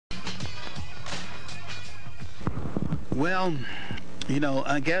Well, you know,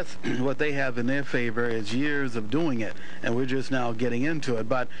 I guess what they have in their favor is years of doing it, and we're just now getting into it.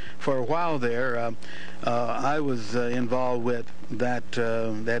 But for a while there, I was involved with that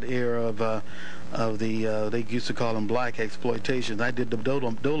era of the they used to call them black exploitations. I did the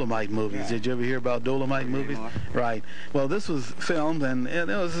Dolomite movies. Right. Did you ever hear about Dolomite movies? Right. Well, this was filmed, and it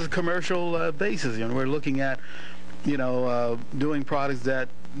was a commercial basis. You know, we're looking at, you know, doing products that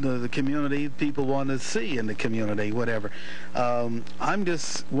the community, people want to see in the community, whatever. I'm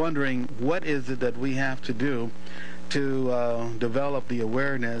just wondering, what is it that we have to do to develop the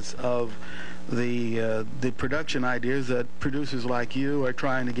awareness of the production ideas that producers like you are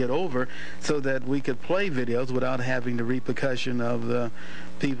trying to get over, so that we could play videos without having the repercussion of the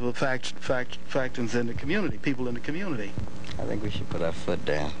people, factions in the community, people in the community? I think we should put our foot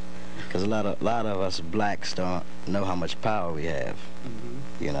down, because a lot of us blacks don't know how much power we have.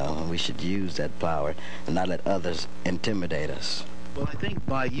 You know, and we should use that power and not let others intimidate us. Well, I think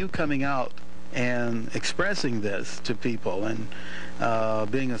by you coming out and expressing this to people and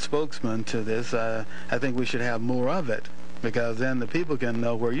being a spokesman to this, I think we should have more of it, because then the people can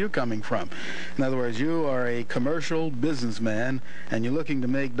know where you're coming from. In other words, you are a commercial businessman, and you're looking to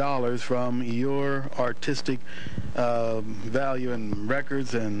make dollars from your artistic value in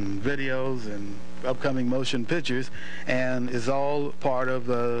records and videos and upcoming motion pictures, and is all part of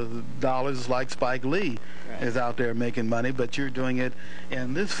dollars, like Spike Lee is out there making money, but you're doing it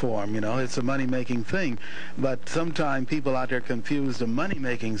in this form. You know, it's a money-making thing. But sometimes people out there confuse the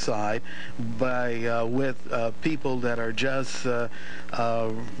money-making side by with people that are just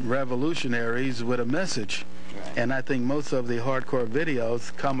revolutionaries with a message. And I think most of the hardcore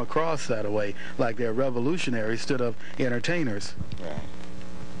videos come across that way, like they're revolutionaries instead of entertainers. Right.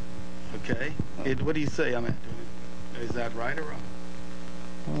 Okay. What do you say on that? Is that right or wrong?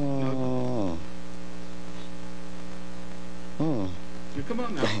 Come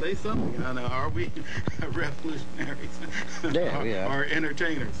on now, say something. I know, are we revolutionaries? Yeah, we are. Or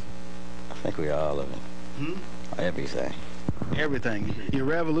entertainers? I think we are all of it. Everything. Everything. You're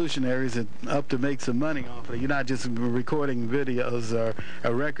revolutionaries and up to make some money off of it. You're not just recording videos or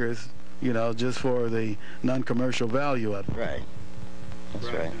records, you know, just for the non-commercial value of it. Right. That's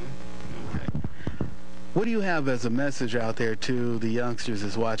right. Okay. What do you have as a message out there to the youngsters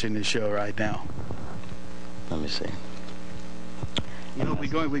that's watching this show right now? Let me see. You know,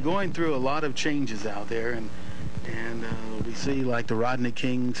 we're going through a lot of changes out there, and we see like the Rodney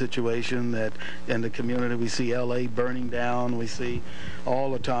King situation that in the community. We see L.A. burning down. We see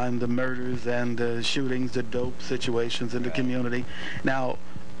all the time the murders and the shootings, the dope situations in the community. Now,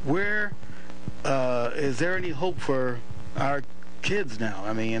 where is there any hope for our kids now?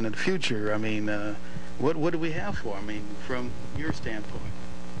 I mean, in the future, I mean, what do we have for? I mean, from your standpoint.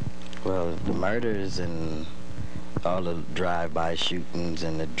 Well, the murders and all the drive-by shootings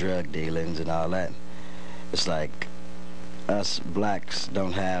and the drug dealings and all that, it's like us blacks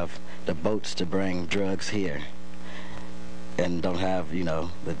don't have the boats to bring drugs here, and don't have, you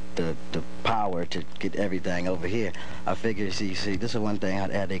know, the power to get everything over here. I figure, see, this is one thing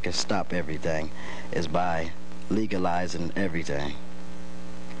how they can stop everything, is by legalizing everything.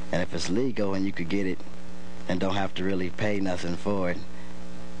 And if it's legal and you could get it and don't have to really pay nothing for it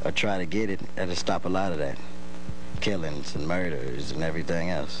or try to get it, that'll stop a lot of that. Killings and murders and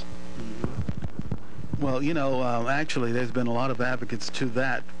everything else. Well, you know, actually there's been a lot of advocates to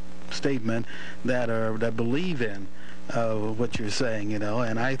that statement that believe in what you're saying, you know,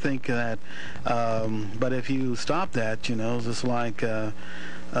 and I think that but if you stop that, you know, just like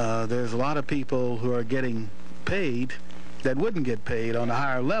there's a lot of people who are getting paid that wouldn't get paid on a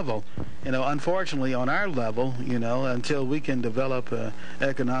higher level. You know, unfortunately on our level, you know, until we can develop an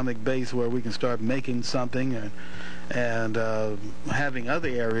economic base where we can start making something and having other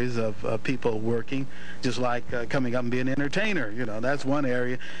areas of people working, just like coming up and being an entertainer. You know, that's one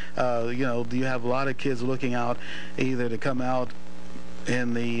area. You know, you have a lot of kids looking out either to come out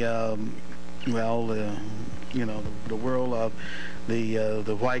in the, you know, the world of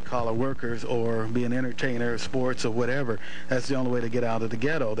the white-collar workers, or be an entertainer, sports, or whatever. That's the only way to get out of the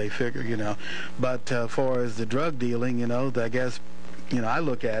ghetto, they figure, you know. But far as the drug dealing, you know, I guess, you know, I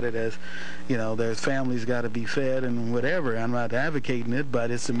look at it as, you know, there's families got to be fed and whatever. I'm not advocating it,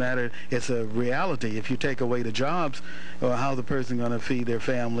 but it's a matter, it's a reality. If you take away the jobs, or how the person going to feed their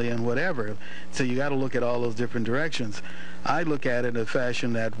family and whatever. So you got to look at all those different directions. I look at it in a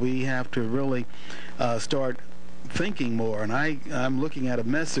fashion that we have to really start thinking more, and I'm looking at a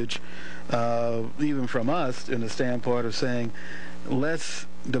message even from us in the standpoint of saying, let's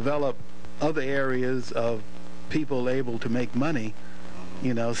develop other areas of people able to make money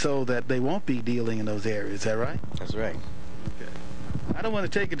you know, so that they won't be dealing in those areas. Is that right? That's right. Okay. I don't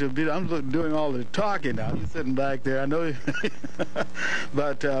want to take it to a bit. I'm doing all the talking now. You're sitting back there. I know.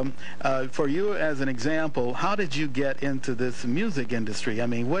 But for you, as an example, how did you get into this music industry? I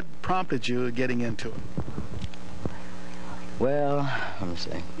mean, what prompted you getting into it? Well, let me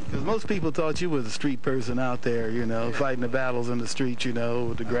see. Because most people thought you was a street person out there, you know, fighting the battles in the streets, you know,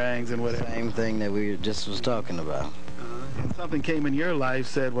 with the gangs and whatever. Same thing that we just was talking about. And something came in your life,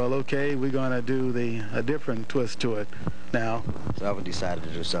 said, well, okay, we're going to do a different twist to it now. So I decided to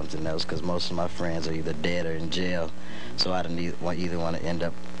do something else because most of my friends are either dead or in jail. So I didn't either want to end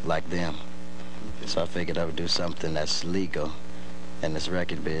up like them. So I figured I would do something that's legal. And this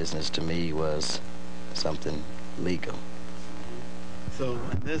record business to me was something legal. So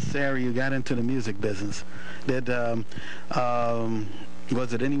in this area, you got into the music business. Did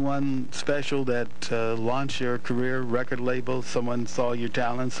was it anyone special that launched your career, record label? Someone saw your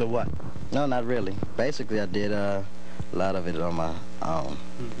talents or what? No, not really. Basically, I did a lot of it on my own.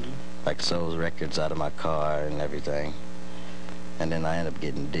 Like sold records out of my car and everything. And then I ended up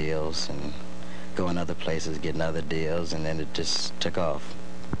getting deals and going other places, getting other deals, and then it just took off.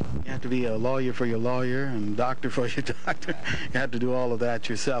 You have to be a lawyer for your lawyer and doctor for your doctor. You have to do all of that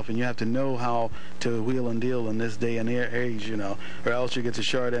yourself, and you have to know how to wheel and deal in this day and age, you know, or else you get the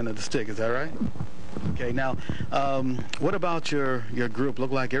short end of the stick. Is that right? Okay, now, what about your group?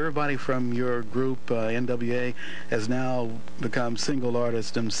 Look like everybody from your group, NWA, has now become single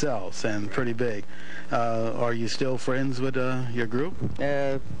artists themselves and pretty big. Are you still friends with your group?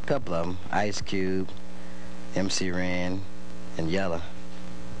 Yeah, a couple of them. Ice Cube, MC Ren, and Yella.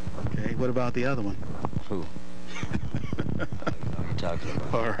 Okay, what about the other one? Who? What are you talking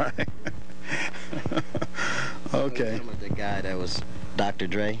about? All right. Okay. Some of the guy that was Dr.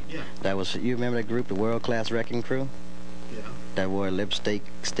 Dre. Yeah. That was, you remember that group, the World Class Wrecking Crew? Yeah. That wore lipstick,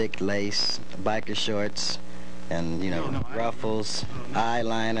 stick lace, biker shorts, and, you know, ruffles,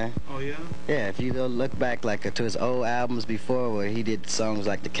 eyeliner. Oh, yeah? Yeah, if you go look back like to his old albums before where he did songs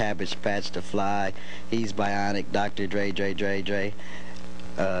like The Cabbage Patch, The Fly, He's Bionic, Dr. Dre, Dre,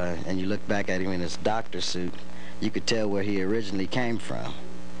 and you look back at him in his doctor suit, you could tell where he originally came from.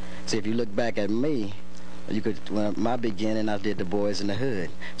 See, if you look back at me, you could, when my beginning, I did the Boys in the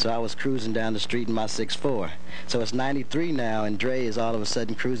Hood. So I was cruising down the street in my 6'4". So it's 93 now, and Dre is all of a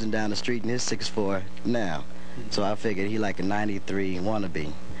sudden cruising down the street in his 6'4" now. So I figured he like a 93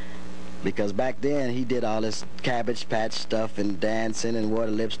 wannabe. Because back then, he did all this Cabbage Patch stuff and dancing and wore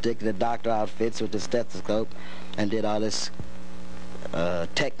the lipstick, the doctor outfits with the stethoscope, and did all this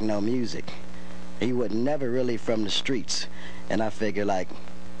techno music. He was never really from the streets, and I figure like,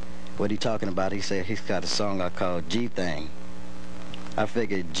 what he talking about? He said he's got a song I call G Thing. I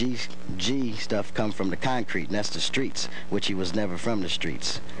figured G stuff come from the concrete, and that's the streets, which he was never from the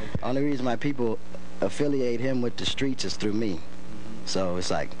streets. Okay. Only reason why people affiliate him with the streets is through me. So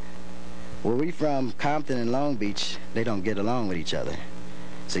it's like, where we from, Compton and Long Beach, they don't get along with each other.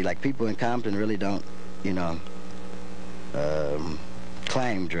 See, like people in Compton really don't, you know,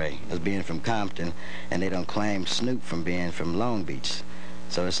 claim Dre as being from Compton, and they don't claim Snoop from being from Long Beach.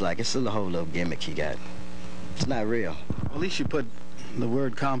 So it's like, it's a whole little gimmick he got. It's not real. Well, at least you put the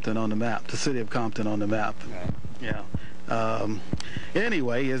word Compton on the map, the city of Compton on the map. Right. Yeah.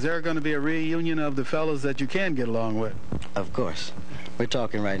 Anyway, is there going to be a reunion of the fellas that you can get along with? Of course. We're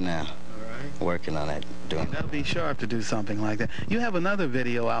talking right now. All right. Working on it. That'll be sharp to do something like that. You have another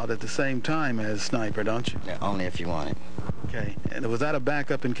video out at the same time as Sniper, don't you? Yeah, only if you want it. Okay. And was that a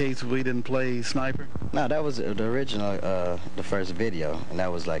backup in case we didn't play Sniper? No, that was the original, the first video, and that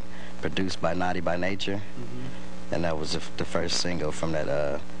was like produced by Naughty by Nature, and that was the first single from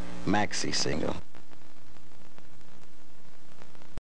that maxi single.